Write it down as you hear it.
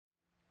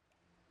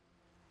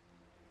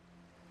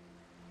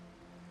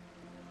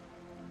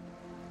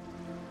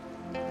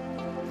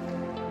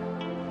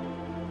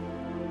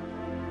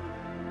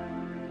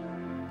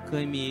เ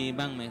คยมี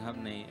บ้างไหมครับ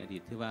ในอดี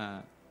ตที่ว่า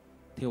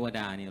เทวด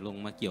าเนี่ยลง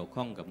มาเกี่ยว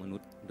ข้องกับมนุ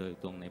ษย์โดย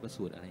ตรงในพระ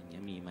สูตรอะไรอย่างเงี้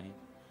ยมีไหม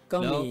ก็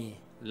มี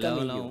แล้ว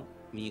เรา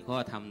มีข้อ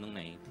ธรรมตรงไห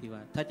นที่ว่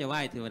าถ้าจะไหว้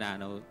เทวดา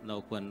เรา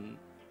ควร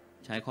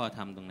ใช้ข้อธ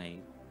รรมตรงไหน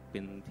เป็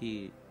นที่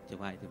จะไ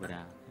หว้เทวด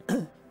า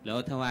แล้ว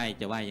ถ้าไหว้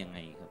จะไหว้ยังไง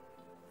ครับ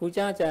พระเ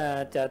จ้าจะ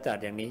จัด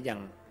อย่างนี้อ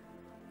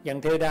ย่าง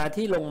เทวดา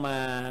ที่ลง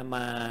ม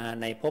า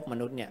ในภพม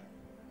นุษย์เนี่ย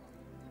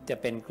จะ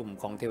เป็นกลุ่ม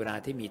ของเทวดา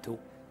ที่มีทุก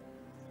ข์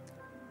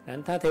นั้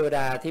นถ้าเทวด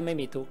าที่ไม่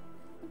มีทุกข์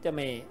จะ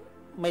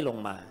ไม่ลง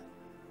มา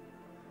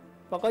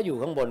เพราะก็อยู่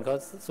ข้างบนเขา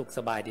สุขส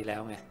บายดีแล้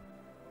วไง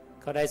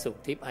เขาได้สุข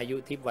ทิพย์อายุ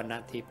ทิพย์วรรณ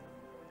ทิพย์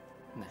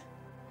นะ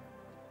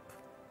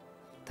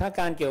ถ้า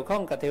การเกี่ยวข้อ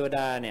งกับเทวด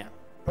าเนี่ย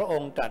พระอ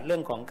งค์ตรัสเรื่อ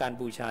งของการ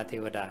บูชาเท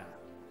วดา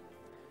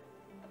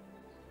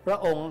พระ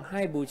องค์ใ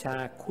ห้บูชา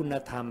คุณ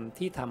ธรรม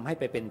ที่ทำให้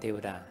ไปเป็นเทว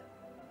ดา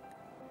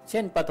เ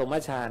ช่นปฐม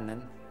ฌานนั้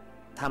น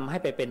ทำให้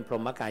ไปเป็นพร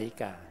หมกายิ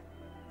กา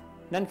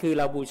นั่นคือเ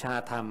ราบูชา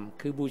ธรรม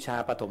คือบูชา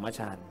ปฐม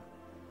ฌาน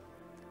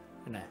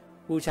นะ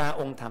บูชา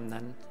องค์ธรรม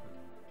นั้น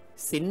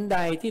ศีลใด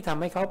ที่ท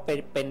ำให้เขา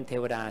เป็นเท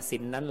วดาศี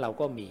ลนั้นเรา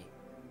ก็มี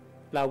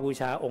เราบู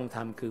ชาองค์ธร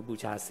รมคือบู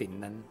ชาศีล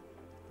นั้น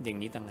อย่าง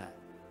นี้ต่างหาก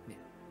เนี่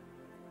ย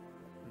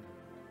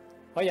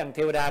เพราะอย่างเท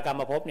วดากรร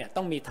มภพเนี่ย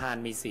ต้องมีทาน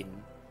มีศีล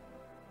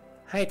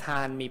ให้ท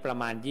านมีประ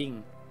มาณยิ่ง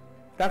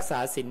รักษา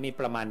ศีลมี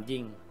ประมาณ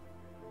ยิ่ง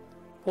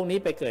พวกนี้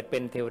ไปเกิดเป็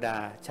นเทวดา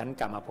ชั้น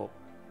กรรมภพ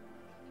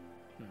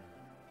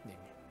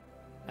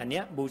อันเนี้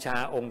ยบูชา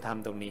องค์ธรรม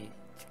ตรงนี้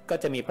ก็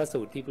จะมีพระสู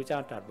ตรที่พระเจ้า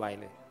ตรัสไว้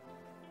เลย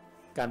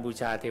การบู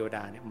ชาเทวด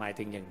าเนี่ยหมาย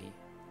ถึงอย่างนี้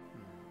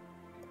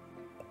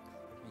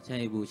ไม่ใช่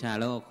บูชา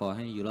แล้วขอใ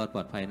ห้อยู่รอดปล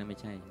อดภัยนะไม่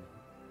ใช่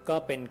ก็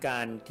เป็นกา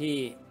รที่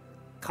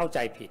เข้าใจ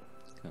ผิด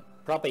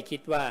เพราะไปคิ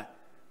ดว่า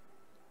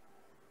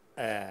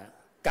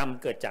กรรม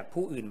เกิดจาก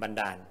ผู้อื่นบัน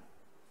ดาล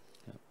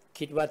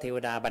คิดว่าเทว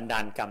ดาบันดา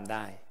ลกรรมไ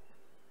ด้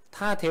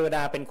ถ้าเทวด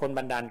าเป็นคน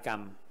บันดาลกรร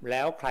มแ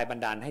ล้วใครบัน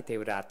ดาลให้เท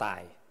วดาตา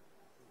ย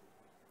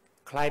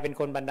ใครเป็น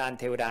คนบันดาล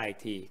เทวดาอีก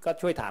ทีก็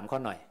ช่วยถามเขา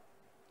หน่อย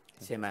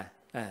ใช่ไหม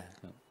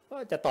ก็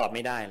จะตอบไ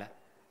ม่ได้แล้ว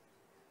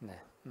น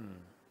ะ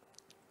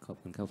ขอบ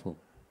คุณครับผม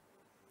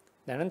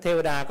ดังนั้นเทว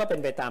ดาก็เป็น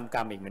ไปตามก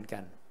รรมอีกเหมือนกั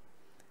น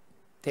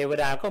เทว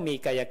ดาก็มี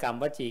กายกรรม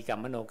วจีกรรม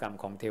มโนกรรม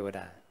ของเทวด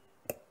า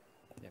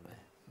ใช่ไหม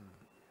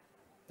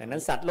ดังนั้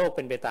นสัตว์โลกเ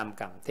ป็นไปตาม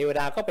กรรมเทว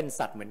ดาก็เป็น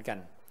สัตว์เหมือนกัน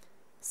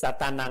สัต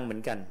ตานังเหมือ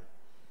นกัน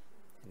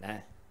นะ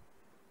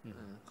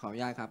ขออนุ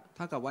ญาตครับ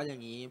ถ้ากับว่าอย่า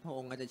งนี้พระอ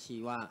งค์ก็จะชี้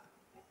ว่า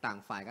ต่าง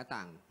ฝ่ายก็ต่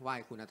างไหว้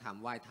คุณธรรม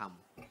ไหว้ธรรม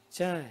ใ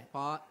ช่เพ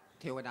ราะ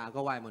เทวดาก็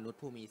ไหว้มนุษย์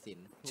ผู้มีศีล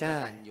ผู้ก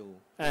ตัญญู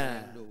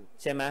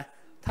ใช่ไหม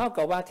เท่า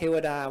กับว่าเทว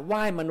ดาไห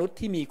ว้มนุษย์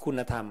ที่มีคุ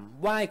ณธรรม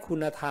ไหว้คุ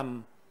ณธรรม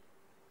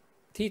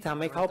ที่ทำ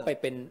ให้เขาเ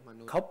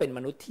ป็นม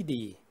นุษย์ที่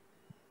ดี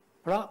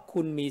เพราะ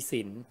คุณมี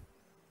ศีล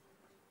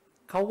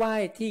เขาไหว้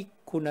ที่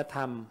คุณธร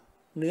รม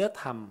เนื้อ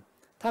ธรรม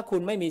ถ้าคุ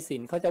ณไม่มีศี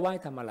ลเขาจะไหว้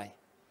ทำอะไร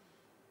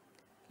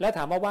แล้วถ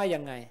ามว่าไหว้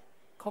ยังไง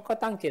เขาก็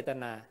ตั้งเจต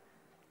นา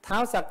ท้า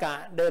วสักกะ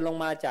เดินลง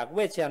มาจากเว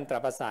ชยันตร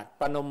ปราสาท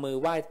ประนมมือ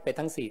ไหว้ไป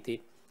ทั้ง4ทิศ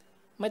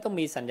ไม่ต้อง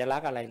มีสัญลั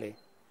กษณ์อะไรเลย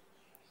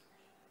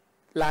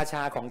ราช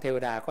าของเทว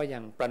ดาก็ยั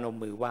งประนม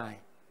มือไหว้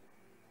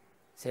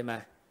ใช่ไหม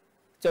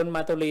จนม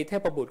าตุลีเท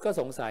พบุตรก็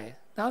สงสัย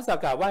ท้าวสัก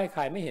กะไหว้ใค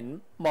รไม่เห็น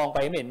มองไป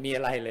ไม่เห็นมีอ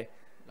ะไรเลย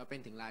เราเป็น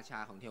ถึงราชา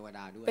ของเทวด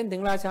าด้วยเป็นถึ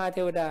งราชาเท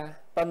วดา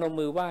ประนม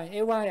มือไหว้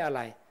ไหว้อะไ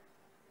ร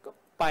ก็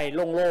ไป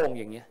โล่งๆ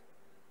อย่างเงี้ย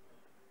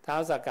ท้าว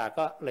สักกะ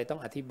ก็เลยต้อง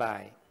อธิบา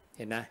ยเ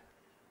ห็นนะ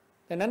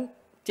ดังนั้น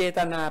เจต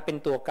นาเป็น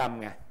ตัวกรรม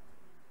ไง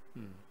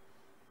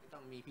ต้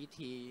องมีพิ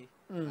ธี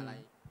อะไร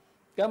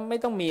ก็ไม่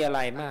ต้องมีอะไร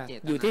มาก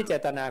อยู่ที่เจ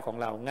ตนาของ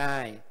เราง่า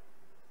ย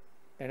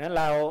ดังนั้น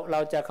เรา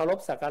จะเคารพ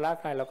สักการะ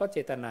ใครเราก็เจ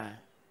ตนา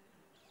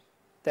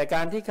แต่ก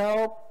ารที่เขา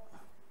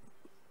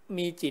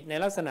มีจิตใน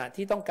ลักษณะ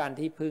ที่ต้องการ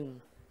ที่พึ่ง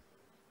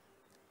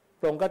พ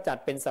ระองค์ก็จัด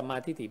เป็นสัมมา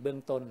ทิฏฐิเบื้อง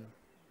ต้น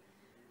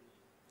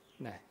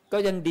นะก็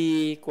ยังดี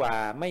กว่า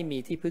ไม่มี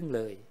ที่พึ่งเ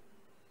ลย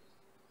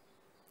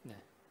น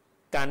ะ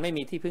การไม่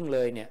มีที่พึ่งเล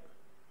ยเนี่ย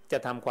จะ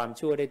ทำความ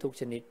ชั่วได้ทุก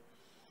ชนิด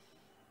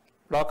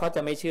เพราะเขาจ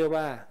ะไม่เชื่อ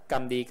ว่ากร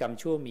รมดีกรรม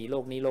ชั่วมีโล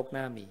กนี้โลกห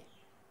น้ามี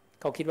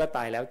เขาคิดว่าต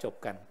ายแล้วจบ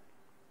กัน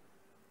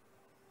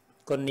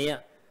คนนี้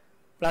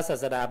พระศา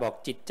สดาบอก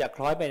จิตจะค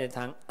ล้อยไปในท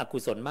างอกุ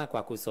ศลมากกว่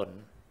ากุศล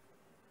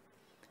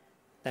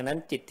ดังนั้น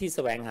จิตที่แส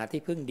วงหา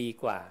ที่พึ่งดี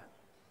กว่า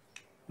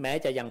แม้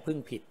จะยังพึ่ง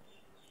ผิด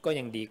ก็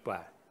ยังดีกว่า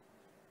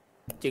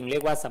จึงเรี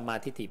ยกว่าสัมมา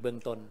ทิฏฐิเบื้อง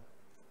ต้น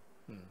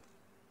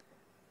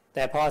แ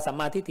ต่พอสัม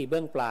มาทิฏฐิเบื้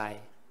องปลาย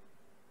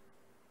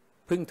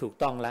พึ่งถูก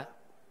ต้องแล้ว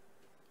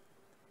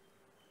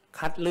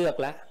คัดเลือก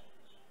แล้ว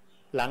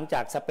หลังจ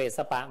ากสเปส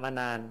ปะมา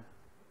นาน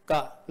ก็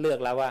เลือก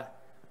แล้วว่า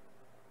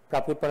พร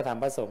ะพุทธพระธรรม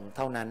พระสงฆ์เ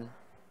ท่านั้น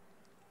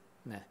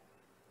นะ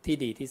ที่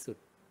ดีที่สุด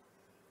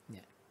เ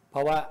นี่ยเพร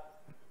าะว่า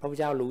พระพุทธ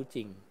เจ้ารู้จ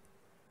ริง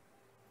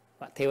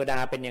ว่าเทวดา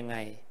เป็นยังไง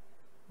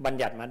บัญ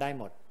ญัติมาได้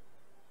หมด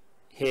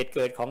เหตุเ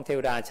กิดของเทว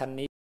ดาชั้น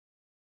นี้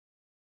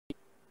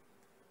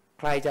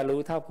ใครจะรู้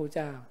เท่าพระพุทธเ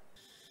จ้า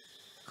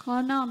ขอ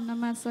น้อมน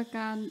มัสก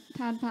าร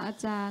ท่านพระอา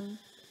จารย์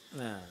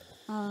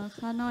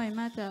ข้าน้อย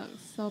มาจาก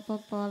สป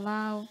ป.ล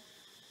าว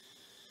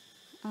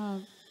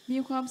มี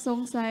ความสง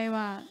สัย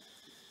ว่า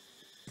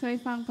เคย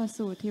ฟังพระ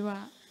สูตรที่ว่า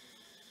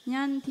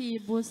ย่านที่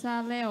บูชา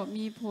แล้ว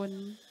มีผล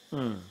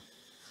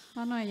เข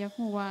าหน่อยอยาก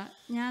รู้ว่า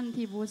ย่าน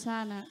ที่บูชา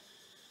น่ะ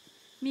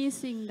มี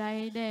สิ่งใด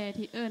แด่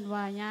ที่เอิ้น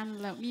ว่าย่าน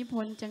แล้วมีผ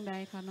ลจังใด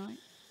คะน้อย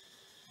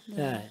ใ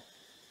ช่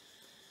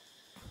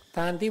ท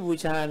านที่บู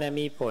ชาเนี่ย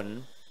มีผล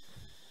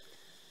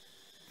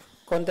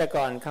คนแต่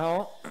ก่อนเขา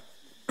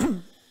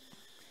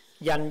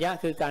ยัญญะ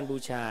คือการบู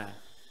ชา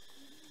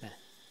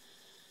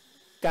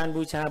การ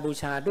บู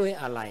ชาด้วย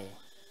อะไร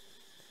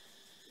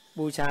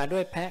บูชาด้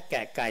วยแพะแก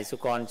ะไก่สุ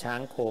กรช้า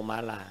งโคม้า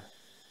ลา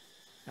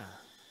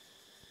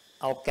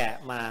เอาแกะ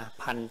มา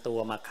พันตัว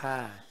มาฆ่า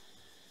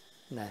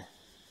นะ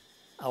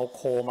เอาโ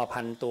คมา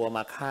พันตัวม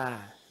าฆ่า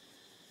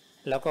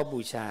แล้วก็บู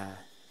ชา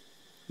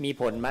มี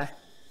ผลไหม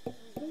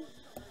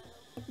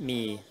มี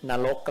น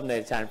รกกำเนิ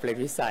ดฌานเปรต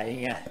วิสัย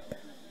ไง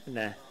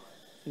นะ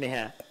นี่ฮ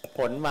ะผ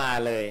ลมา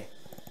เลย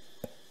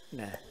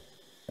นะ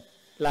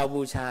เรา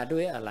บูชาด้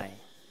วยอะไร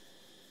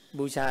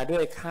บูชาด้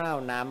วยข้าว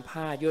น้ำ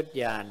ผ้ายวด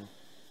ยาน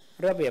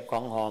ระเบียบขอ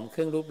งหอมเค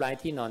รื่องรูปไร้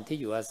ที่นอนที่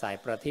อยู่อาศัย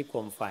ประทีปโค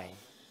มไฟ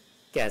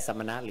แก่ส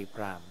มณะหรือพ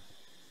ราหมณ์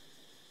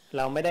เ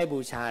ราไม่ได้บู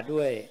ชา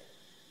ด้วย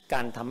ก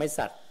ารทำให้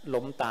สัตว์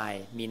ล้มตาย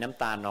มีน้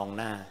ำตานอง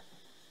หน้า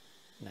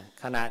นะ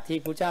ขณะที่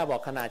พระเจ้าบอ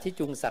กขณะที่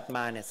จูงสัตว์ม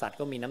าเนี่ยสัตว์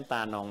ก็มีน้ำตา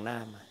นองหน้า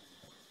มา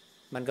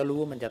มันก็รู้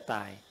ว่ามันจะต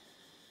าย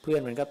เพื่อ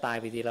นมันก็ตาย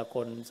ไปทีละค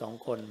นสอง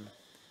คน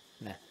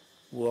นะ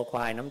วัวคว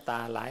ายน้ำตา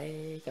ไหล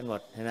กันหม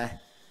ดเห็นไหม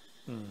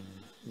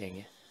อย่างเ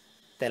งี้ย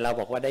แต่เรา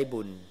บอกว่าได้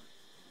บุญ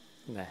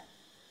นะ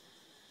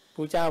พ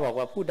ระเจ้าบอก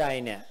ว่าผู้ใด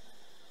เนี่ย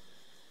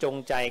จง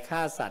ใจฆ่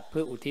าสัตว์เ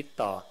พื่ออุทิศ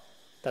ต่อ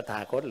ตถา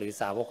คตหรือ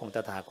สาวกของต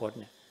ถาคต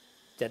เนี่ย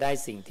จะได้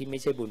สิ่งที่ไม่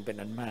ใช่บุญเป็น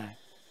อันมาก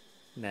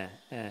นะ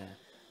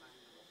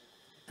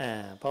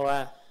เพราะว่า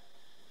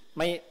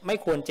ไม่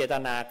ควรเจต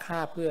นาฆ่า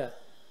เพื่อ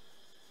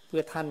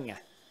ท่านไง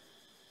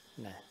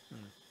นะ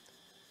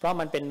เพราะ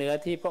มันเป็นเนื้อ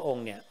ที่พระอง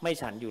ค์เนี่ยไม่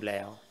ฉันอยู่แล้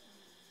ว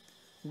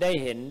ได้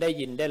เห็นได้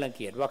ยินได้รังเ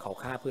กียจว่าเขา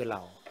ฆ่าเพื่อเร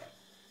า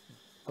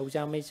พระพุทธเ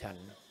จ้าไม่ฉัน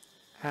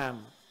ห้าม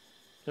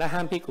และห้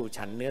ามภิกขุ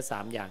ฉันเนื้อ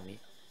3อย่างนี้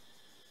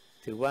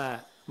ถือว่า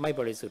ไม่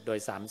บริสุทธิ์โดย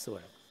3ส่ว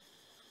น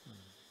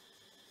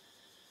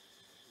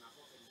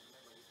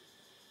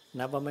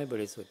นับว่าไม่บ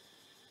ริสุทธิ์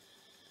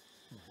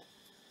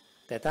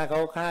แต่ถ้าเขา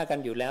ฆ่ากัน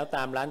อยู่แล้วต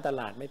ามร้านต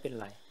ลาดไม่เป็น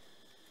ไร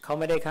เขา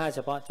ไม่ได้ฆ่าเฉ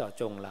พาะเจาะ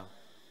จงเรา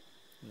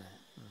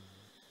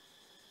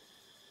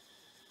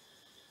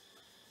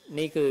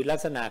นี่คือลัก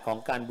ษณะของ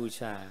การบู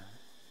ชา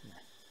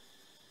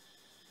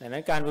ดังนั้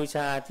นการบูช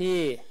าที่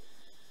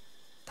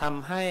ท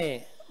ำให้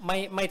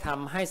ไม่ท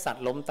ำให้สัต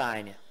ว์ล้มตาย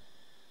เนี่ย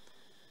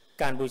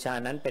การบูชา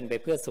นั้นเป็นไป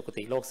เพื่อสุค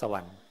ติโลกสว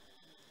รรค์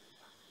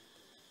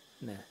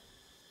นะ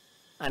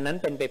อันนั้น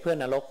เป็นไปเพื่อ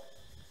นรก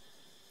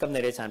กำเนิ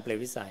ดฌานเปรต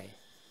วิสัย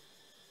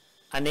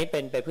อันนี้เป็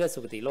นไปเพื่อสุ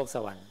คติโลกส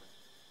วรรค์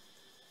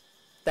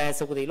แต่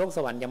สุคติโลกส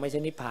วรรค์ยังไม่ใช่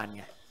นิพพาน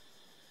ไง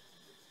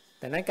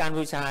แต่นั้นการ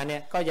บูชาเนี่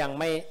ยก็ยัง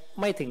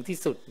ไม่ถึงที่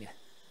สุดเนี่ย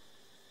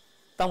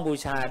ต้องบู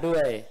ชาด้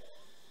วย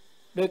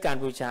การ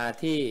บูชา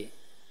ที่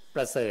ป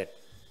ระเสริฐ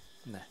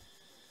นะ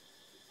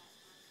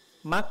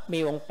มรรคมี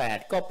องค์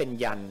8ก็เป็น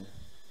ยัน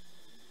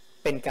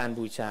เป็นการ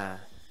บูชา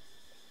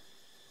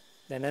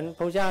ดังนั้นพ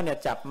ระเจ้าเนี่ย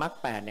จับมรรค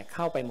8เนี่ยเ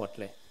ข้าไปหมด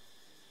เลย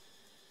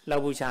เรา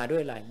บูชาด้ว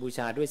ยอะไรบูช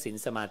าด้วยศีล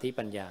สมาธิ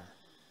ปัญญา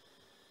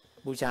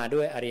บูชาด้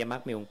วยอริยมร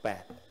รคมีองค์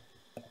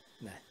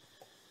8นะ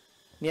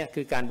เนี่ย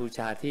คือการบูช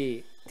าที่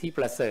ป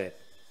ระเสริฐ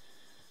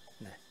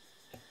นะ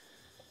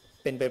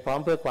เป็นไปพร้อม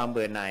เพื่อความเ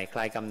บื่อหน่ายคล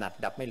ายกำหนัด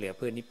ดับไม่เหลือเ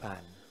พื่อนิพพา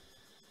น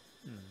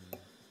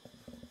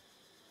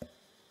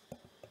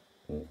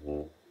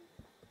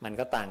มัน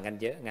ก็ต่างกัน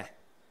เยอะไง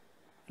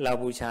เรา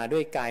บูชาด้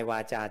วยกายวา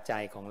จาใจ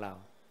ของเรา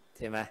ใ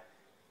ช่ไหม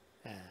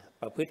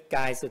ประพฤติก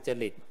ายสุจ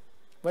ริต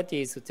วจี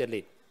สุจ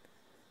ริต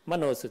ม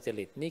โนสุจ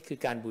ริตนี่คือ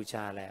การบูช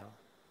าแล้ว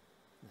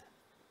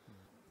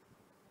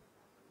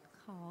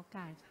ขอโอก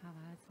าสค่ะพ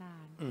ระอาจา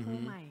รย์ผู้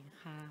ใหม่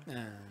ค่ะ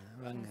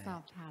สอ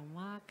บถาม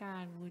ว่ากา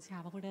รบูชา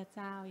พระพุทธเ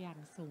จ้าอย่าง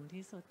สูง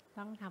ที่สุด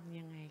ต้องทำ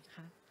ยังไงค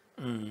ะ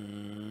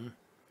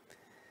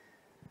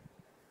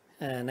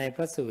ในพ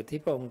ระสูตรที่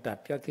พระองค์ตรัส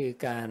ก็คือ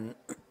การ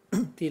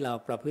ที่เรา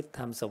ประพฤติธ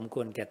รรมสมค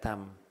วรแก่ธรรม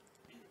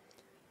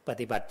ป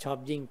ฏิบัติชอบ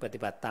ยิ่งปฏิ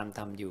บัติตามธ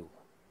รรมอยู่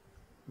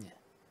เนี่ย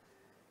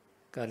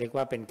ก็เรียก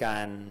ว่าเป็นกา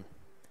ร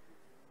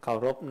เคา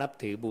รพนับ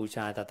ถือบูช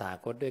าตถา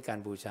คตด้วยการ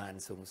บูชาอัน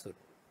สูงสุด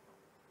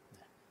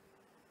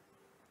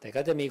แต่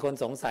ก็จะมีคน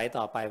สงสัย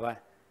ต่อไปว่า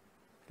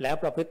แล้ว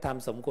ประพฤติธรรม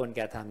สมควรแ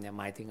ก่ธรรมเนี่ย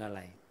หมายถึงอะไร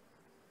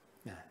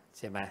ใ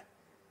ช่ไหม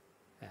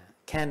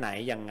แค่ไหน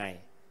ยังไง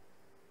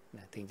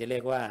ถึงจะเรี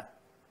ยกว่า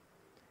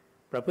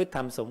ประพฤติธ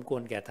รรมสมคว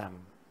รแก่ธรรม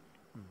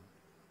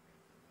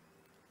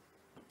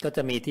ก็จ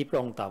ะมีที่พระ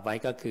องค์ตอบไว้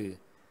ก็คือ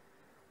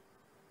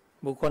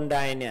บุคคลใด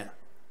เนี่ย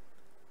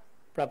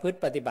ประพฤติ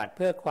ปฏิบัติเ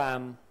พื่อความ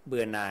เ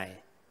บื่อหน่าย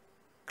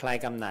คลาย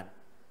กำหนัด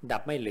ดั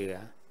บไม่เหลือ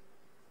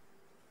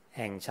แ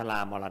ห่งชรา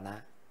มรณะ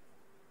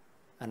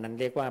อันนั้น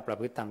เรียกว่าประ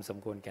พฤติธรรมสม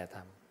ควรแก่ธร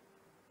รม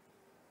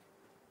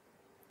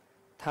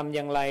ทำอ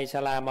ย่างไรช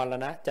รามร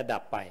ณะจะดั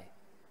บไป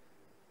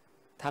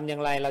ทำอย่า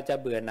งไรเราจะ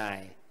เบื่อหน่าย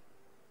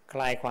ค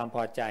ลายความพ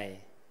อใจ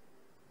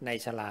ใน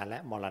ชราและ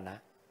มรณะ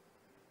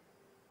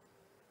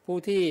ผู้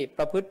ที่ป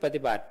ระพฤติป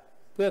ฏิบัติ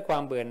เพื่อควา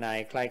มเบื่อหน่าย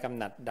คลายกำ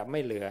หนัดดับไ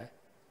ม่เหลือ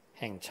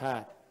แห่งชา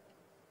ติ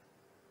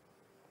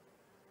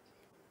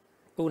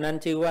ผู้นั้น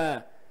ชื่อว่า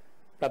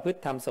ประพฤติ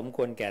ธรรมสมค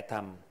วรแก่ธร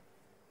รม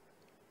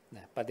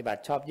ปฏิบั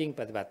ติชอบยิ่ง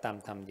ปฏิบัติตาม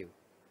ธรรมอยู่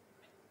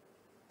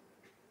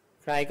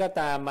ใครก็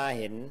ตามมา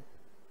เห็น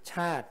ช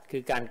าติคื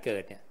อการเกิ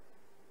ดเนี่ย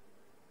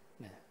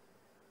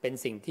เป็น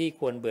สิ่งที่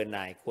ควรเบื่อห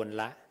น่ายควร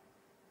ละ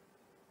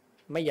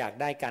ไม่อยาก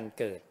ได้การ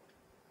เกิด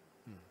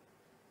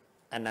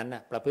อันนั้นน่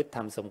ะประพฤติธ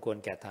รรมสมควร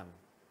แก่ธรรม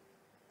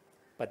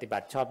ปฏิบั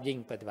ติชอบยิ่ง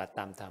ปฏิบัติ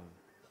ตามธรรม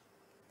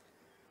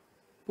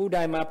ผู้ใด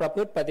มาประพ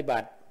ฤติปฏิบั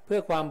ติเพื่อ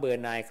ความเบื่อ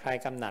หน่ายคลาย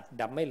กำหนัด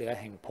ดับไม่เหลือ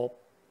แห่งภพ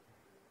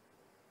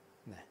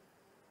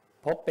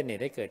ภพเป็นเห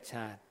ตุให้เกิดช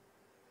าติ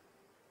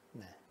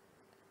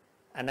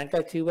อันนั้นก็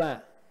ชื่อว่า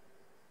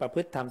ประพ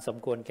ฤติธรรมสม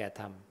ควรแก่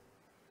ธรรม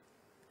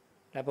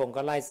และพระองค์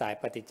ก็ไล่สาย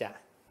ปฏิจจ์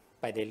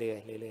ไปเรื่อย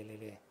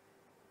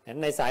ๆนั้น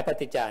ในสายป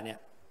ฏิจจ์เนี่ย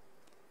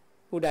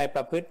ผู้ใดป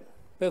ระพฤติ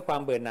เพื่อควา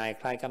มเบื่อหน่าย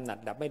คลายกำหนัด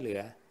ดับไม่เหลื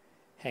อ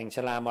แห่งช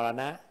รามร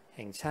ณะแ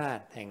ห่งชา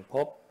ติแห่งภ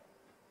พ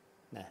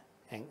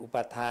แห่งอุป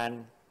าทาน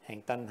แห่ง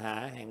ตัณหา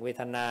แห่งเว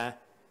ทนา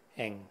แ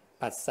ห่ง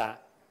ผัสสะ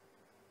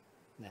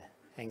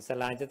แห่งส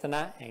ลายจตน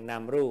ะแห่งนา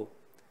มรูป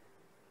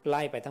ไ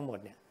ล่ไปทั้งหมด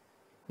เนี่ย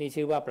นี่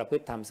ชื่อว่าประพฤ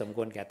ติธรรมสมค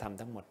วรแก่ธรรม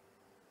ทั้งหมด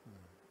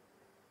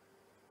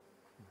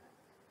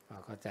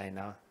เข้าใจเ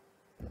นาะ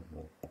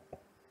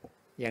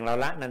อย่างเรา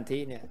ละนันทิ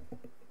เนี่ย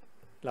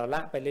เราล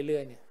ะไปเรื่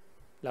อยๆเนี่ย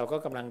เราก็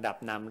กำลังดับ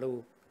นามรู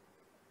ป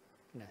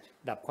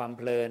ดับความเ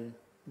พลิน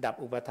ดับ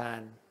อุปทาน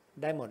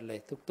ได้หมดเลย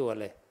ทุกตัว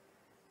เลย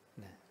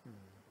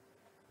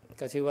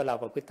ก็ชื่อว่าเรา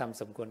ประพฤติธรรม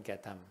สมควรแก่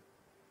ธรรม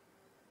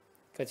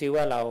ก็ชื่อ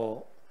ว่าเรา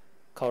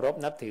เคารพ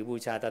นับถือบู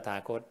ชาตถา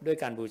คตด้วย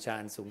การบูชา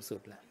อันสูงสุ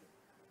ดละ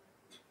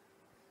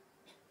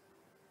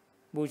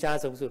บูชา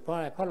สูงสุดเพราะอ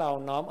ะไรเพราะเรา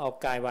น้อมเอา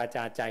กายวาจ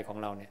าใจของ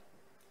เราเนี่ย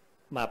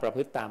มาประพ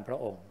ฤติตามพระ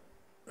องค์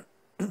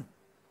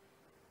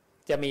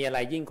จะมีอะไร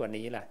ยิ่งกว่า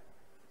นี้ล่ะ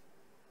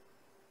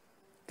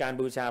การ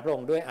บูชาพระอ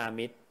งค์ด้วยอา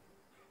มิส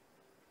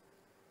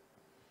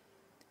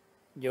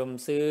โยม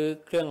ซื้อ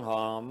เครื่องห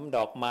อมด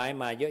อกไม้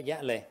มาเยอะแยะ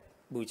เลย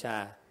บูชา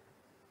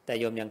แต่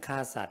โยมยังฆ่า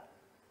สัตว์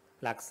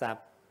ลักทรัพ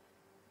ย์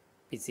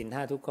ผิดศีลห้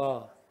าทุกข้อ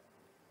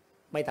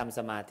ไม่ทำส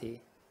มาธิ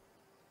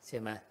ใช่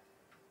ไหม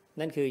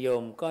นั่นคือโย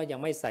มก็ยัง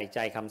ไม่ใส่ใจ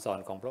คำสอน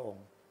ของพระอง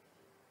ค์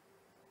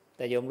แ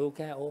ต่โยมรู้แ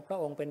ค่พระ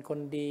องค์เป็นคน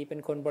ดีเป็น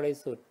คนบริ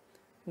สุทธิ์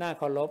น่าเ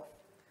คารพ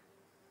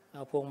เอ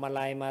าพวงมา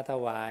ลัยมาถ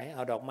วายเอ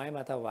าดอกไม้ม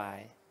าถวาย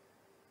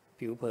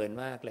ผิวเผิน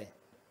มากเลย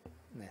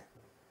นะ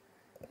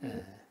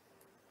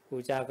ครู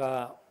เจ้าก็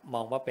ม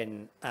องว่าเป็น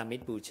อามิ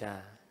สบูชา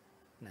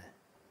นะ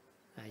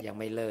ยัง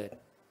ไม่เลิศ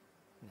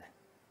นะ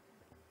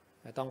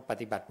ต้องป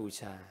ฏิบัติบู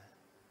ชา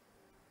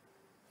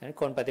ฉะนั้น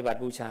คนปฏิบัติ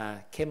บูชา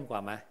เข้มกว่า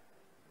ไหม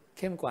เ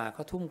ข้มกว่าเข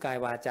าทุ่มกาย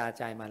วาจา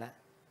ใจมาแล้ว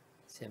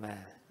ใช่ไหม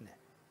นะ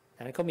ฉ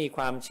ะนั้นเขามีค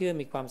วามเชื่อ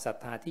มีความศรัท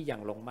ธาที่อย่า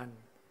งลงมั่น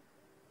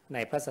ใน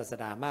พระศาส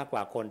ดามากกว่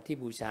าคนที่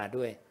บูชา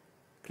ด้วย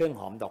เครื่อง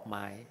หอมดอกไ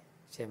ม้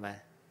ใช่ไหม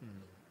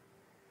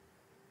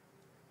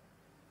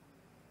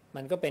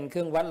มันก็เป็นเค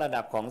รื่องวัดระ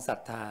ดับของศรัท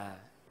ธา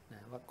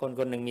ว่าคน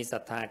คนหนึ่งมีศรั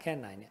ทธาแค่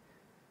ไหนเนี่ย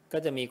ก็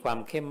จะมีความ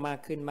เข้มมาก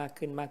ขึ้นมาก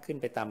ขึ้นมากขึ้น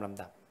ไปตามล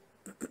ำดับ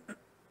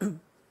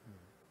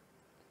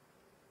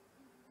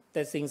แ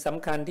ต่สิ่งส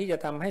ำคัญที่จะ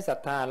ทำให้ศรัท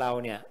ธาเรา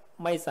เนี่ย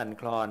ไม่สั่น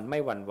คลอนไม่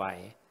หวั่นไหว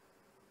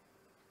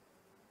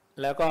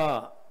แล้วก็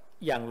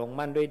อย่างลง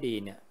มั่นด้วยดี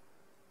เนี่ย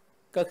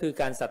ก็คือ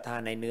การศรัทธา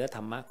ในเนื้อธ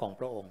รรมะของ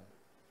พระองค์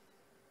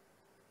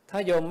ถ้า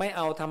โยมไม่เ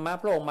อาธรรมะ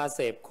พระองค์มาเส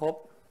พครบ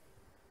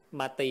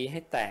มาตีให้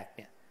แตกเ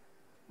นี่ย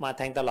มาแ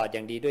ทงตลอดอย่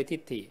างดีด้วยทิ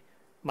ฏฐิ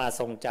มา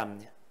ทรงจำ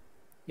เนี่ย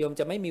โยม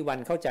จะไม่มีวัน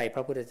เข้าใจพ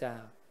ระพุทธเจ้า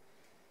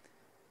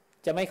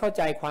จะไม่เข้าใ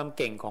จความเ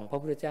ก่งของพระ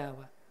พุทธเจ้า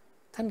ว่า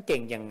ท่านเก่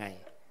งยังไง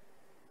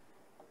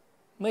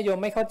เมื่อโยม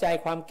ไม่เข้าใจ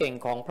ความเก่ง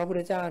ของพระพุท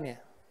ธเจ้าเนี่ย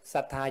ศ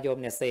รัทธาโยม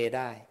เนี่ยเซไ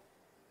ด้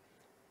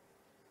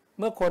เ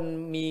มื่อคน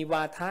มีว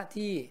าทะ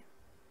ที่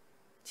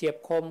เฉียบ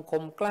คมค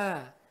มกล้า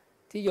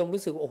ที่โยม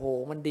รู้สึกโอ้โห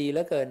มันดีเห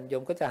ลือเกินโย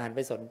มก็จะหันไป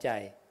สนใจ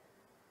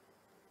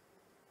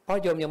เพราะ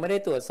โยมยังไม่ได้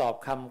ตรวจสอบ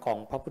คำของ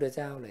พระพุทธเ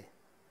จ้าเลย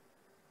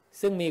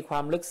ซึ่งมีควา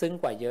มลึกซึ้ง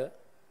กว่าเยอะ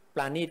ป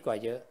ราณีตกว่า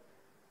เยอะ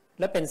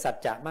และเป็นสัจ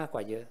จะมากก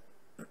ว่าเยอะ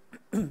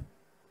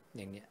อ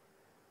ย่างเนี้ย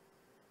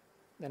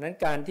ดังนั้น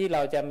การที่เร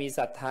าจะมีศ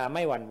รัทธาไ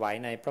ม่หวั่นไหว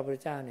ในพระพุทธ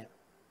เจ้าเนี่ย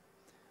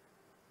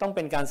ต้องเ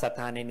ป็นการศรัท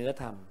ธาในเนื้อ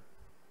ธรรม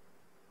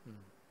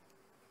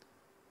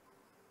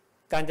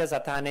การจะศรั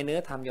ทธาในเนื้อ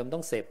ธรรมโยมต้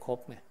องเสพครบ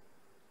ไง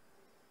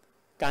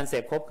การเส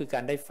พครบคือกา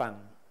รได้ฟัง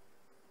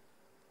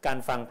การ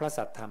ฟังพระ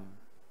สัทธรรม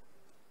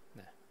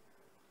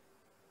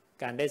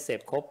การได้เส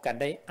พครบการ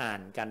ได้อ่า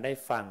นการได้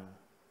ฟัง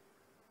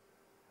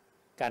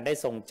การได้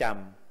ทรงจ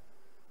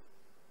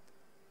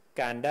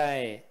ำการได้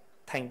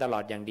แทงตลอ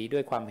ดอย่างดีด้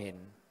วยความเห็น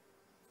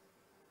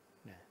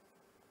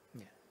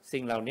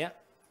สิ่งเหล่านี้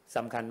ส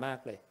ำคัญมาก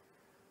เลย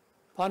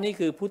เพราะนี่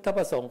คือพุทธป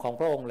ระสงค์ของ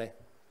พระองค์เลย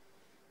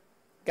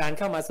การเ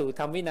ข้ามาสู่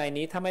ธรรมวินัย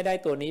นี้ถ้าไม่ได้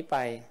ตัวนี้ไป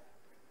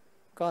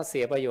ก็เ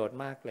สียประโยชน์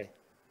มากเลย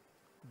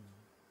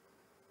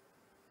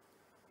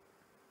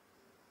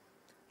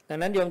ดัง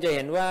นั้นโยมจะเ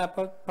ห็นว่า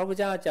พระพุทธ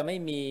เจ้าจะไม่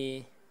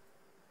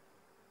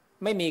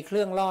มีเค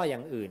รื่องล่ออย่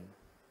างอื่น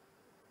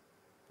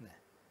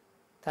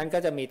ท่านก็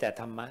จะมีแต่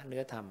ธรรมะเนื้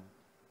อธรรม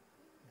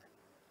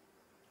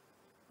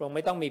พระองค์ไ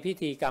ม่ต้องมีพิ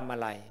ธีกรรมอะ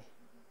ไร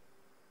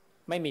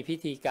ไม่มีพิ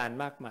ธีการ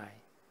มากมาย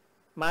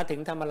มาถึง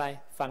ทำอะไร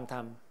ฟังธร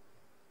รม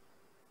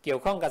เกี่ย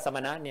วข้องกับสม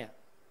ณะเนี่ย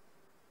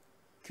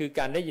คือก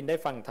ารได้ยินได้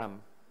ฟังธรรม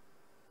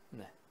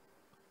นะ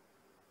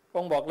อ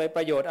งค์บอกเลยป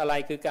ระโยชน์อะไร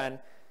คือการ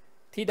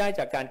ที่ได้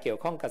จากการเกี่ยว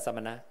ข้องกับสม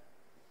ณะ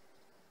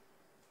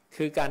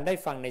คือการได้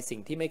ฟังในสิ่ง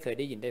ที่ไม่เคย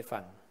ได้ยินได้ฟั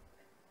ง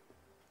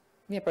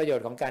เนี่ยประโยช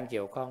น์ของการเ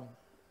กี่ยวข้อง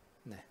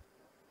นะ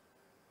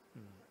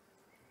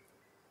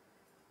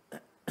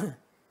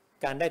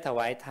การได้ถว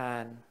ายทา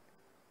น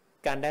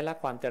การได้ละ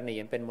ความตระหนี่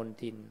เป็นมล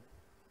ทิน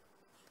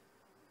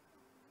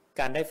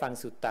การได้ฟัง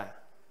สุตตะ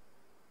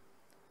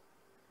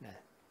นะ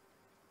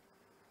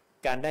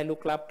การได้ลุ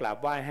กลับกราบ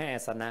ไหว้ให้อา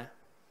สนะ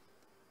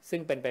ซึ่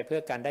งเป็นไปเพื่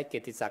อการได้เกีย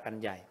รติศักดิ์อัน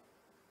ใหญ่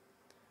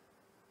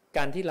ก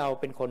ารที่เรา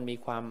เป็นคนมี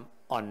ความ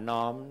อ่อน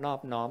น้อมนอ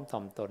บน้อมถ่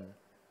อมตน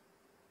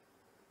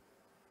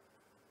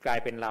กลาย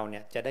เป็นเราเนี่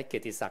ยจะได้เกีย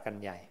รติศักดิ์อัน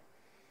ใหญ่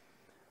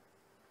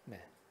น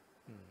ะ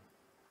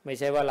ไม่ใ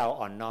ช่ว่าเรา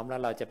อ่อนน้อมแล้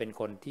วเราจะเป็น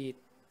คนที่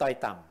ต้อย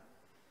ต่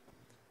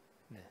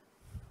ำนะ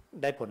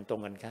ได้ผลตร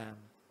งกันข้าม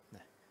น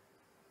ะ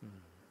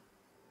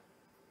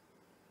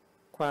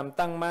ความ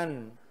ตั้งมั่น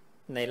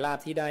ในลาภ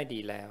ที่ได้ดี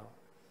แล้ว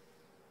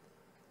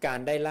การ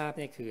ได้ลาภ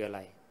นี่คืออะไร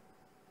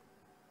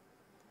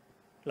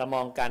เราม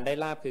องการได้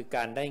ลาภคือก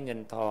ารได้เงิ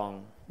นทอง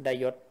ได้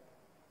ยศ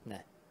น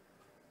ะ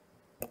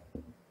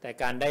แต่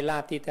การได้ลา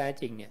ภที่แท้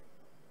จริงเนี่ย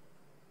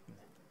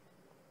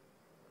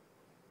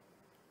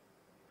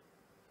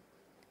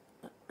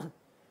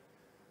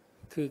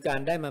คือกา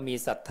รได้มามี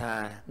ศรัทธา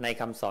ใน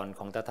คำสอนข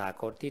องตถา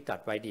คตที่ตรัส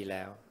ไว้ดีแ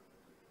ล้ว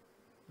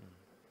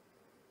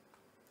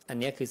อัน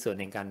นี้คือส่วน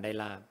แห่งการได้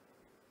ลาภ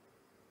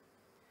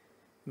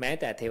แม้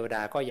แต่เทวด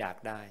าก็อยาก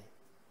ไ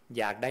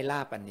ด้ล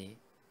าภอันนี้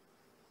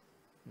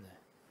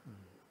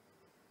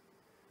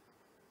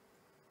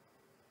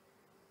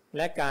แ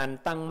ละการ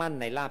ตั้งมั่น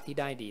ในลาภที่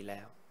ได้ดีแ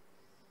ล้ว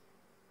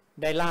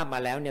ได้ลาภมา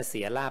แล้วเนี่ยเ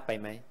สียลาภไป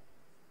ไหม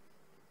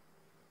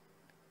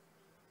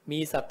มี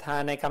ศรัทธา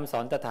ในคำสอ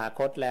นตถา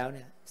คตแล้วเ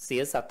นี่ยเสี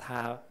ยศรัทธา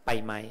ไป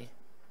ไหม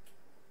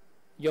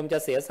โยมจะ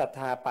เสียศรัทธ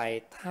าไป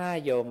ถ้า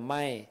โยมไ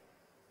ม่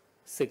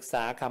ศึกษ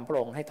าคำพระ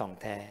องค์ให้ถ่อง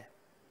แท้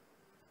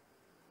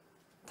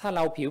ถ้าเร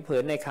าผิวเผิ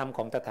นในคำข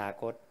องตถา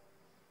คต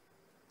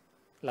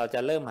เราจะ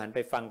เริ่มหันไป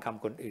ฟังค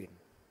ำคนอื่น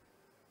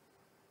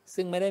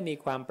ซึ่งไม่ได้มี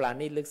ความปรา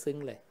ณีตลึกซึ้ง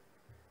เลย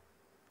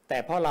แต่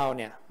เพราะเราเ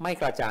นี่ยไม่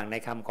กระจ่างใน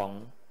คำของ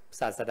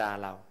ศาสดา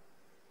เ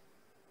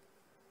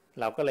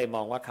ราก็เลยม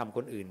องว่าคำค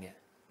นอื่นเนี่ย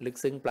ลึก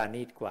ซึ้งปรา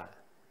ณีตกว่า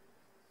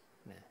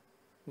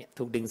เนี่ย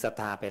ถูกดึงศรัท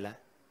ธาไปแล้ว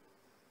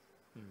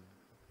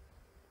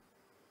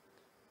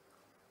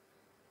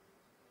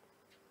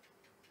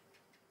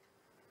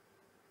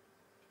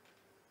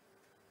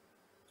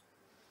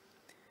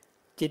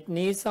จิต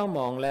นี้เศร้าหม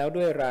องแล้ว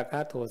ด้วยราคะ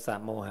โทสะ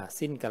โมหะ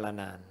สิ้นกาล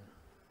นาน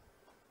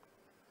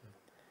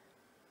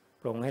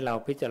ปรงให้เรา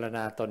พิจารณ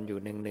าตนอยู่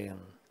เนือง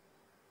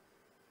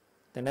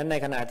ๆดังนั้นใน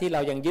ขณะที่เร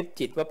ายังยึด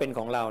จิตว่าเป็นข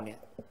องเราเนี่ย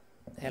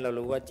ให้เรา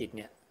รู้ว่าจิตเ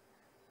นี่ย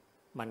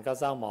มันก็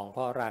เศร้าหมองเพ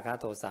ราะราคะ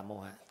โทสะโม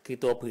หะคือ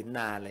ตัวผืนน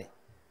าเลย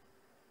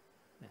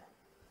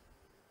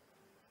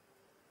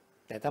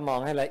แต่ถ้ามอง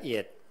ให้ละเอีย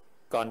ด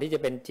ก่อนที่จะ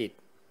เป็นจิต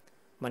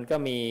มันก็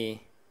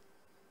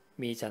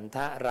มีฉันท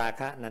ะรา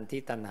คะนันทิ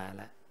ตัณหา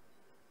ละ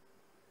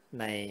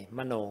ในม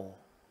โน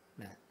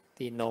นะ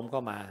ที่โน้มเข้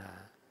ามาหา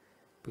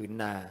ผืน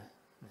นา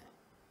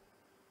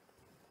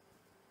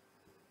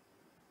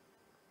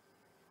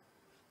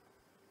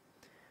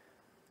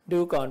ดู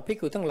ก่อนภิก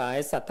ขุทั้งหลาย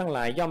สัตว์ทั้งหล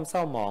ายย่อมเศร้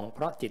าหมองเพ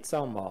ราะจิตเศร้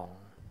าหมอง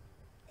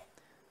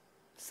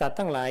สัตว์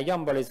ทั้งหลายย่อ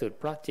มบริสุทธิ์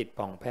เพราะจิต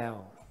ผ่องแผ้ว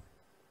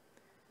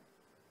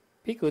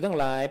ภิกขุทั้ง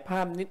หลายภ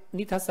าพ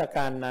นิทรรศก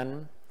ารนั้น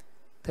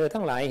เธอ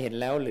ทั้งหลายเห็น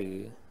แล้วหรือ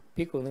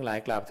ภิกขุทั้งหลาย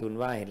กราบทูล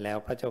ว่าเห็นแล้ว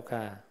พระเจ้าข้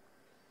า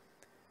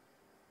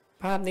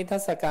ภาพนิทร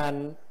รศการ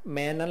แ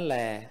ม้นั้นแล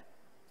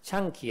ช่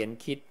างเขียน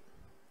คิด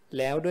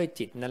แล้วด้วย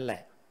จิตนั่นแหล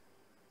ะ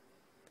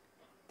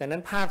แต่นั้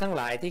นภาพทั้งห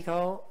ลายที่เขา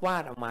วา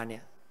ดออกมาเนี่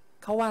ย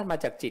เขาวาดมา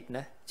จากจิตน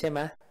ะใช่ไหม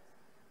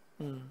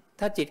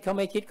ถ้าจิตเขาไ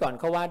ม่คิดก่อน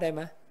เขาวาดได้ไห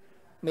ม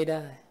ไม่ไ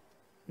ด้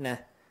นะ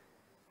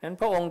นั้น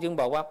พระองค์จึง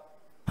บอกว่า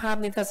ภาพ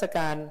นิทรรศก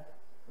าร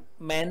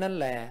แม้นั่น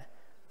แหละ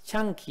ช่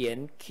างเขียน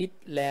คิด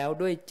แล้ว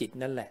ด้วยจิต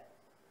นั่นแหละ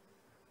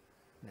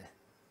นะ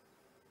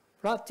เ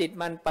พราะจิต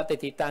มันปฏิ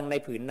ทิตังใน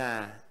ผืนนา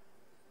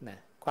นะ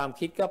ความ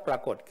คิดก็ปรา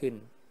กฏขึ้น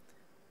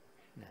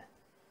นะ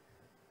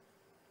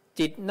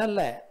จิตนั่นแ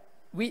หละ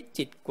วิ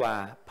จิตรกว่า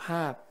ภ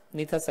าพ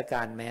นิทรรศก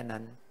ารแม้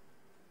นั้น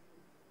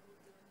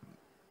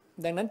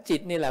ดังนั้นจิ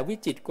ตนี่แหละวิ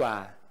จิตรกว่า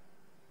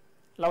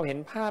เราเห็น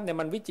ภาพเนี่ย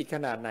มันวิจิตรข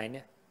นาดไหนเ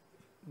นี่ย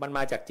มันม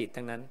าจากจิต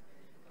ทั้งนั้น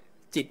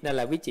จิตนั่นแห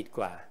ละวิจิตรก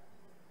ว่า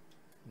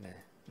นะ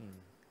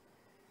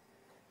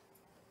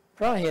เพ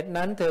ราะเหตุ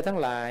นั้นเธอทั้ง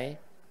หลาย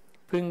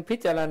พึงพิ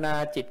จารณา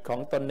จิตของ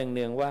ตนเ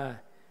นืองๆว่า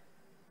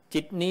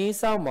จิตนี้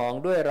เศร้าหมอง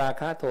ด้วยรา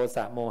คะโทส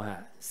ะโมหะ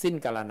สิ้น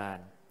กาลนาน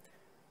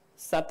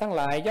สัตว์ทั้งห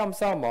ลายย่อม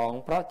เศร้าหมอง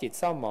เพราะจิต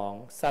เศร้าหมอง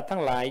สัตว์ทั้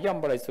งหลายย่อม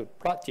บริสุทธิ์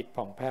เพราะจิต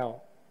ผ่องแผ้ว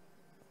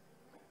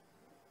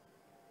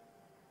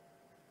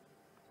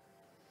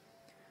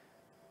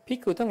ภิก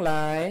ขุทั้งหล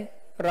าย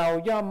เรา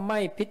ย่อมไม่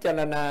พิจาร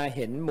ณาเ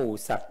ห็นหมู่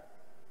สัตว์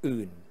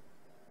อื่น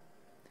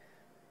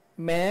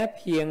แม้เ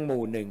พียงห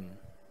มู่หนึ่ง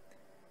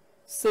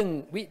ซึ่ง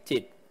วิจิ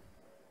ตร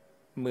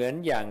เหมือน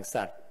อย่าง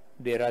สัตว์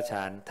เดรัจฉ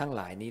านทั้งห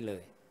ลายนี้เล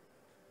ย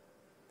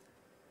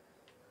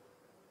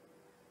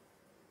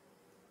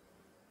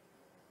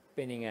เ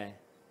ป็นยังไง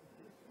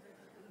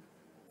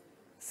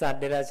สัตว์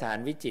เดรัจฉาน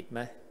วิจิตรไห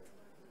ม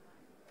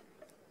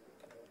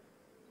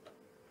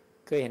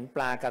เคยเห็นป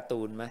ลาการ์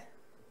ตูนไหม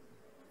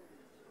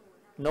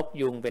นก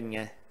ยุงเป็นไง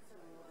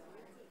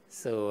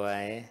สว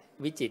ย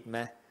วิจิตรไหม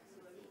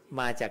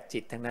มาจากจิ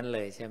ตทั้งนั้นเล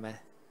ยใช่ไหม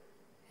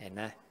เห็น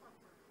นะ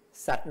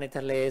สัตว์ในท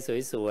ะเล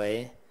สวย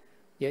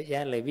ๆเยอะแย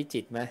ะเลยวิ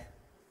จิตรไหม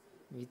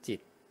วิจิ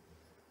ตร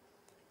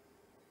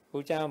พร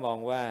ะเจ้ามอง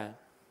ว่า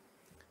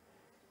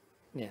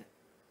เนี่ย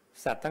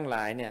สัตว์ทั้งหล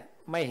ายเนี่ย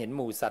ไม่เห็นห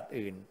มู่สัตว์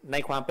อื่นใน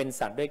ความเป็น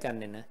สัตว์ด้วยกัน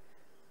เนี่ยนะ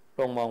พร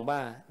ะองค์มองว่า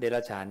เด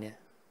รัจฉานเนี่ย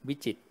วิ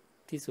จิตร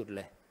ที่สุดเ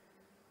ลย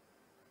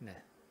นะ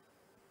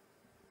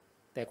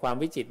แต่ความ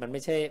วิจิตรมันไ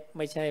ม่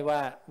ใช่ว่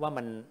า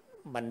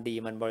มันดี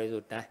มันบริสุ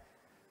ทธิ์นะ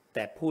แ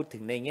ต่พูดถึ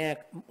งใน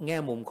แง่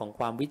มุมของ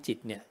ความวิจิต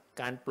รเนี่ย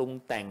การปรุง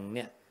แต่งเ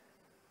นี่ย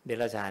เด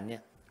รัจฉานเนี่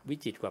ยวิ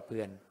จิตรกว่าเ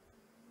พื่อน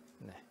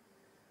นะ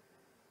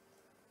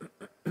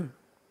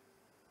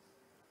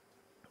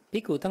ภิ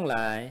กขุทั้งหล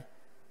าย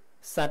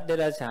สัตว์เด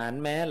รัจฉาน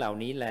แม้เหล่า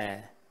นี้แล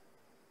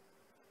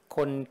ค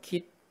นคิ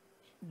ด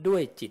ด้ว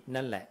ยจิต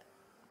นั่นแหละ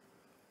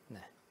น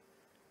ะ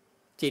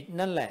จิต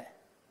นั่นแหละ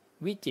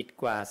วิจิตร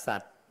กว่าสั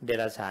ตว์เด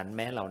รัจฉานแ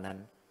ม้เหล่านั้น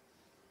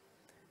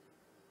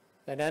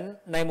ดังนั้น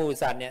ในหมู่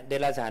สัตว์เนี่ยเด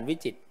รัจฉานวิ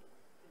จิตร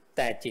แ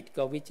ต่จิต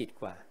ก็วิจิตร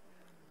กว่า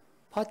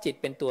เพราะจิต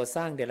เป็นตัวส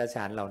ร้างเดรัจฉ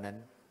านเหล่านั้น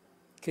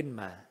ขึ้น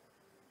มา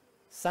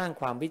สร้าง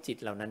ความวิจิต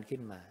รเหล่านั้นขึ้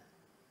นมา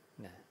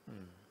นะ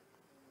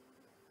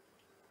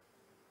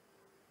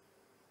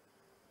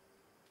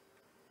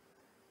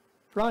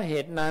เพราะเห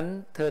ตุนั้น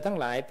เธอทั้ง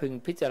หลายพึง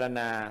พิจารณ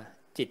า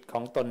จิตขอ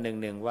งตนห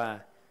นึ่งๆว่า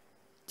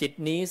จิต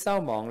นี้เศร้า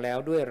หมองแล้ว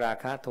ด้วยรา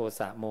คะโท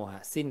สะโมหะ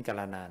สิ้นกา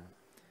ลนาน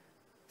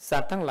สั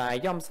ตว์ทั้งหลาย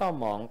ย่อมเศร้า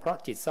หมองเพราะ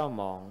จิตเศร้าห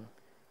มอง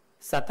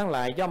สัตว์ทั้งหล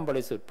ายย่อมบ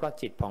ริสุทธิ์เพราะ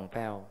จิตผ่องแ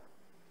ผ้ว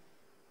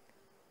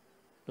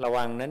ระ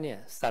วังนั้นเนี่ย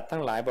สัตว์ทั้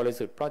งหลายบริ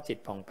สุทธิ์เพราะจิต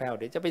ผ่องแผ้ว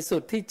เดี๋ยวจะไปสุ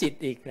ดที่จิต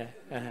อีกนะ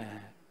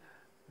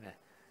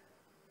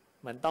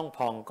มันต้อง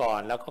ผ่องก่อ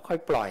นแล้วก็ค่อย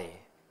ปล่อย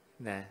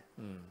นะ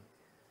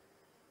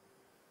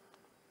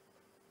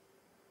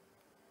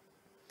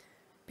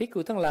ภิกขุ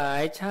ทั้งหลา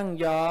ยช่าง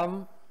ย้อม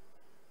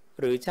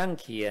หรือช่าง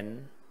เขียน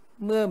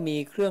เมื่อมี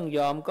เครื่อง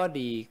ย้อมก็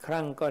ดีค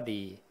รั่งก็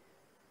ดี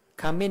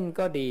ขมิ้น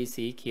ก็ดี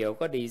สีเขียว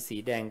ก็ดีสี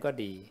แดงก็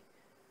ดี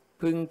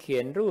พึงเขี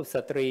ยนรูปส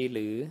ตรีห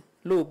รือ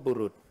รูปบุ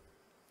รุษ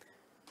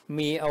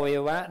มีอวัย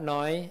วะ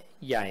น้อย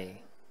ใหญ่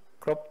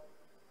ครบ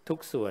ทุก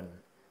ส่วน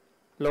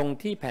ลง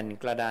ที่แผ่น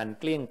กระดาน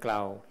เกลี้ยงเกล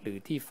าหรือ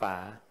ที่ฝา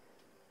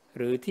ห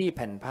รือที่แ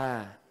ผ่นผ้า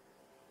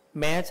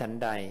แม้ฉัน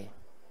ใด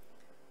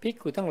ภิก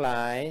ขุทั้งหล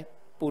าย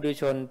ปุถุ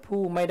ชน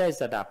ผู้ไม่ได้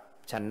สดับ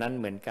ฉันนั้น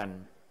เหมือนกัน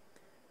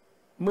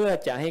เมื่อ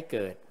จะให้เ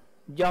กิด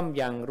ย่อม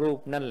ยังรูป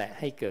นั่นแหละ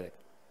ให้เกิด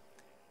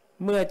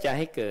เมื่อจะใ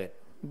ห้เกิด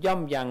ย่อ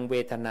มยังเว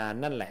ทนา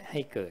นั่นแหละใ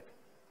ห้เกิด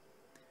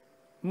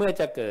เมื่อ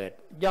จะเกิด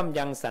ย่อม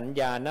ยังสัญ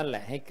ญานั่นแหล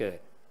ะให้เกิด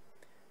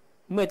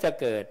เมื่อจะ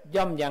เกิด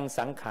ย่อมยัง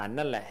สังขาร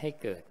นั่นแหละให้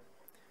เกิด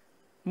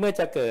เมื่อ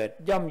จะเกิด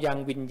ย่อมยัง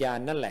วิญญาณ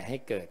นั่นแหละให้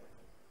เกิด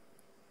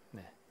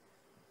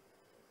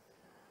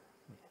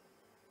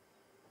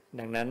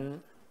ดังนั้น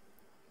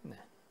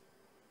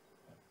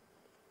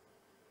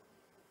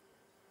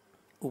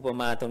อุป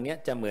มาตรงนี้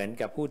จะเหมือน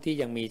กับผู้ที่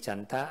ยังมีฉัน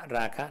ทะร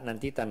าคะนัน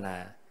ทิตัณหา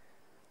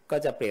ก็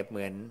จะเปรียบเห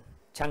มือน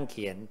ช่างเ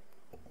ขียน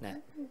นะ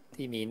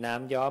ที่มีน้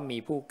ำย้อมมี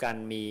ผู้กัน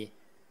มี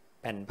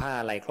แผ่นผ้า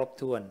อะไรครบ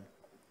ถ้วน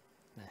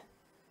นะ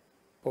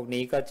พวก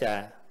นี้ก็จะ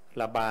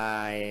ระบา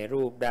ย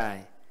รูปได้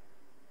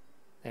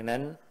ดังนั้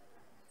น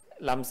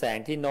ลำแสง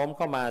ที่โน้มเ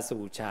ข้ามา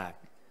สู่ฉาก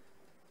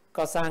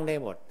ก็สร้างได้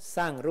หมดส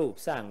ร้างรูป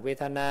สร้างเว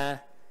ทนา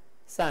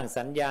สร้าง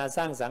สัญญาส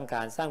ร้างสังข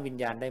ารสร้างวิญ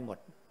ญาณได้หมด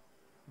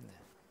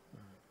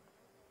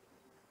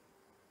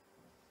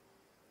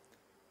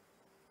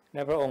แล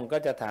ะพระองค์ก็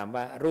จะถาม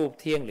ว่ารูป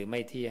เที่ยงหรือไ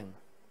ม่เที่ยง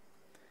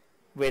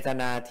เวท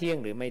นาเที่ยง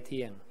หรือไม่เ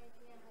ที่ยง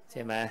ใ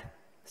ช่ไหม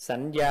สั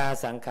ญญา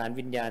สังขาร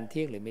วิญญาณเ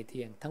ที่ยงหรือไม่เ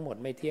ที่ยงทั้งหมด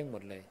ไม่เที่ยงหม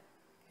ดเลย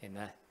เห็นไห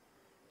ม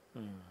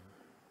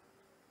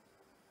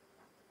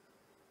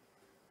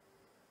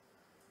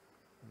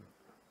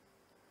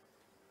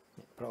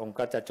พระองค์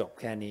ก็จะจบ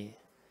แค่นี้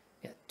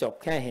จบ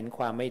แค่เห็นค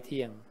วามไม่เ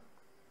ที่ยง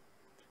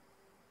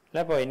แล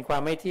ะพอเห็นควา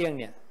มไม่เที่ยง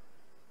เนี่ย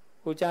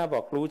พระเจ้าบ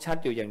อกรู้ชัด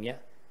อยู่อย่างเนี้ย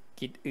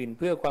กิจอื่นเ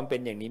พื่อความเป็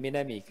นอย่างนี้ไม่ไ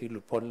ด้มีคือหลุ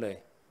ดพ้นเลย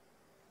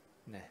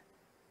นะ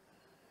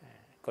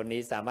คน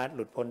นี้สามารถห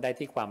ลุดพ้นได้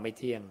ที่ความไม่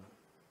เที่ยง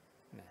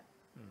นะ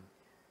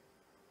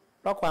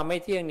เพราะความไม่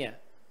เที่ยงเนี่ย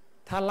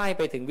ถ้าไล่ไ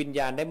ปถึงวิญญ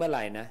าณได้เมื่อไห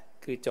ร่นะ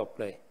คือจบ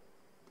เลย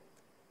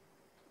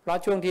เพราะ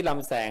ช่วงที่ล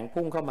ำแสง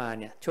พุ่งเข้ามา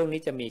เนี่ยช่วงนี้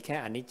จะมีแค่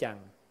อนิจจัง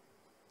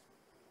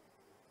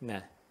น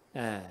ะ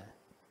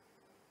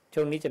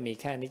ช่วงนี้จะมี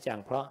แค่อนิจจัง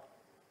เพราะ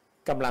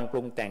กำลังป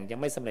รุงแต่งยัง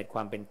ไม่สำเร็จคว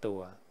ามเป็นตั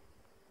ว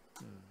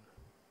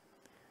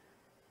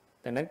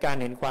ดังนั้นการ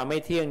เห็นความไม่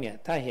เที่ยงเนี่ย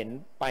ถ้าเห็น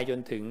ไปจน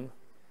ถึง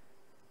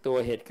ตัว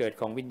เหตุเกิด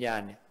ของวิญญา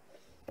ณเนี่ย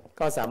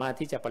ก็สามารถ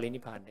ที่จะปรินิ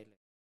พพานได้เล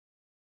ย